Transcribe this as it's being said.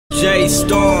J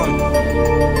Storm.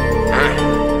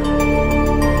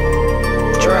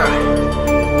 Dry.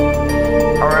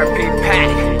 R.I.P. Pack.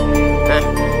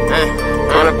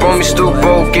 Run up on me, stoop,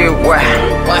 both get wet.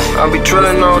 I be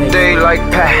drilling all day like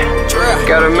Pat.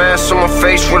 Got a mask on my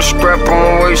face with a scrap on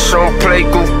my waist, so I play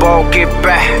goofball, get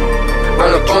back.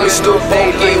 Run up on me, stoop,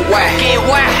 both get wet.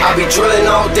 I be drilling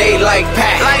all day like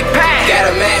Pat.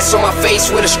 Got a mask on my face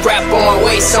with a scrap on my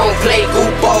waist, so I play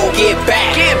goofball, get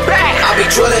back. I be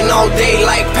drilling all day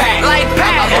like Pat.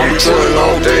 I be drilling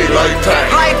all day like Pat.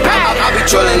 I be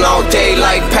drilling all day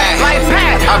like Pat.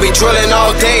 I be drilling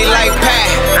all day like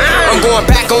Pat. I'm going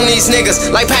back on these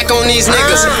niggas, like Pack on these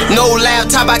niggas. No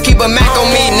laptop, I keep a Mac on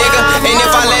me, nigga. And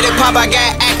if I let it pop, I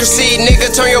got accuracy,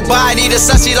 nigga. Turn your body to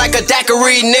sussy like a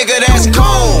daiquiri, nigga. That's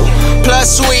cold,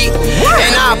 plus sweet.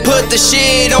 And I put the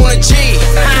shit on the G.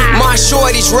 My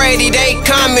shorties ready, they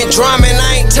coming, drumming.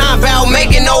 I ain't time about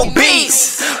making no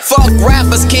beats. Fuck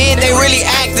rappers, kid, they really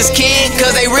act as kid,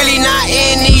 cause they really not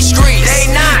in these streets.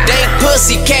 They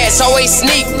pussy cats, always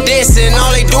sneak this, and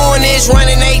all they doing is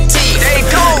running they teeth.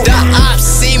 The ops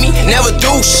see me, never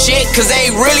do shit, cause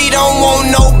they really don't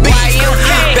want no beef.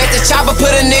 Bet the chopper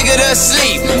put a nigga to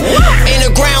sleep. In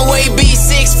the ground way be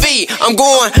 6 feet. I'm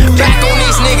going back on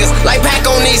these niggas, like Pack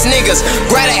on these niggas.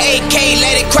 Grab an AK,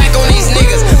 let it crack on these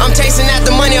niggas. I'm chasing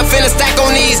after money, I'm finna stack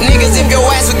on these niggas. If your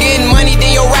ass was getting money,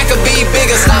 then your rack could be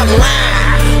bigger. Stop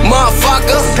lying,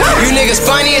 motherfucker. You niggas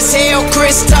funny as hell,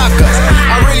 Chris Tucker.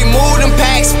 I really moved them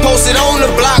packs, posted on the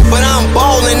block, but I'm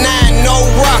ballin' now, no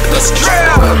ruckers.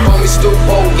 Run up on me, stoop,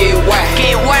 get whack.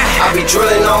 I be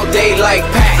drilling all day like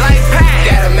Pack.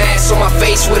 Got a mask on my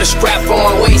face with a scrap on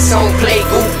my waist, so I play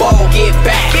goofball, get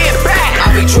back.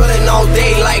 I be drilling all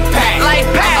day like Pack. I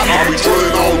be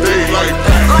drilling all day like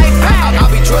Pack. I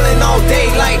be drilling all day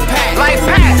like Pack.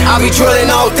 I be drilling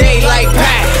all day like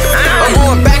Pack. I'm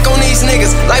going back on these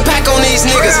niggas, like Pack on these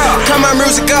niggas. Come my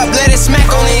music up, let it smack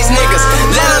on these niggas.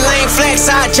 Let a lane flex,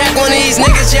 I jack on these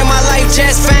niggas. Yeah, my life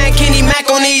just fine, Kenny Mac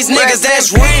on these niggas.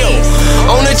 That's real,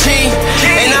 on the G,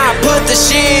 and I put the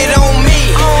shit on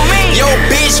me. Yo,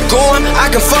 bitch going, I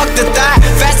can fuck the thigh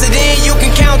faster than you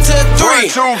can count to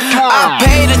 3. I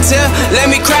paid her to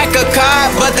let me crack a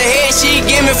card, but the head she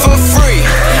give me for free.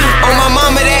 On my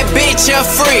mama, that bitch a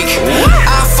freak.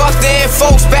 I fucked her in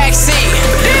folks' backseat.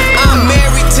 I'm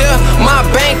married to my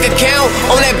bank account.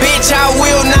 On that bitch, I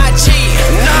will not cheat.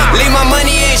 Leave my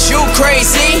money, is you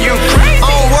crazy?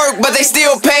 On work, but they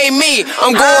still pay me.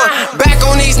 I'm going back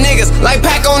on these niggas, like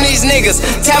Pack on these niggas.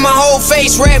 Tap my whole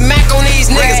face, red Mac on these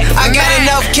niggas. I got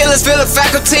enough killers, fill the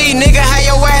faculty. Nigga, how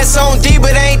your ass on D,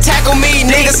 but ain't tackle me.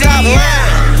 Nigga, stop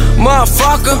lying,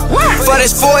 motherfucker. For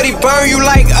this 40, burn you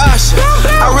like Usher.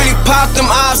 I really popped them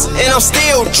ops, and I'm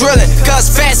still drilling, cause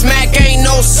Fatzmack ain't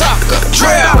no sucker. Drill.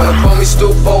 Run up on me,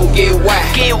 stoop, get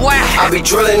whack. I be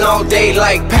drilling all day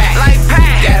like Pack.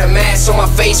 Got a mask on my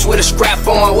face with a scrap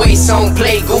on my waist, so I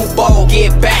play goofball,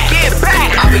 get back.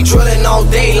 I be drilling all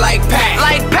day like Pack.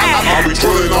 I be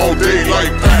drilling all day like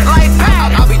Pack.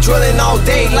 I be drilling all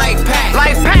day like Pack.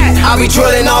 I be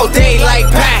drilling all day like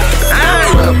Pack.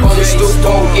 Run up on me, stoop,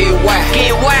 get whack.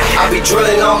 I be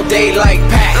drilling all day like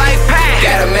Pack.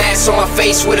 Got a mask on my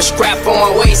face with a scrap on my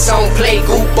waist, so I play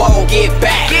goofball, get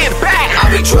back. I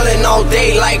be drilling all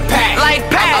day like Pack.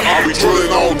 I be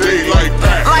drilling all day like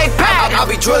Pack. I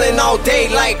be drilling all day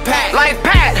like Pack.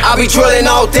 I be drilling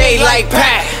all day like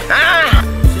Pack.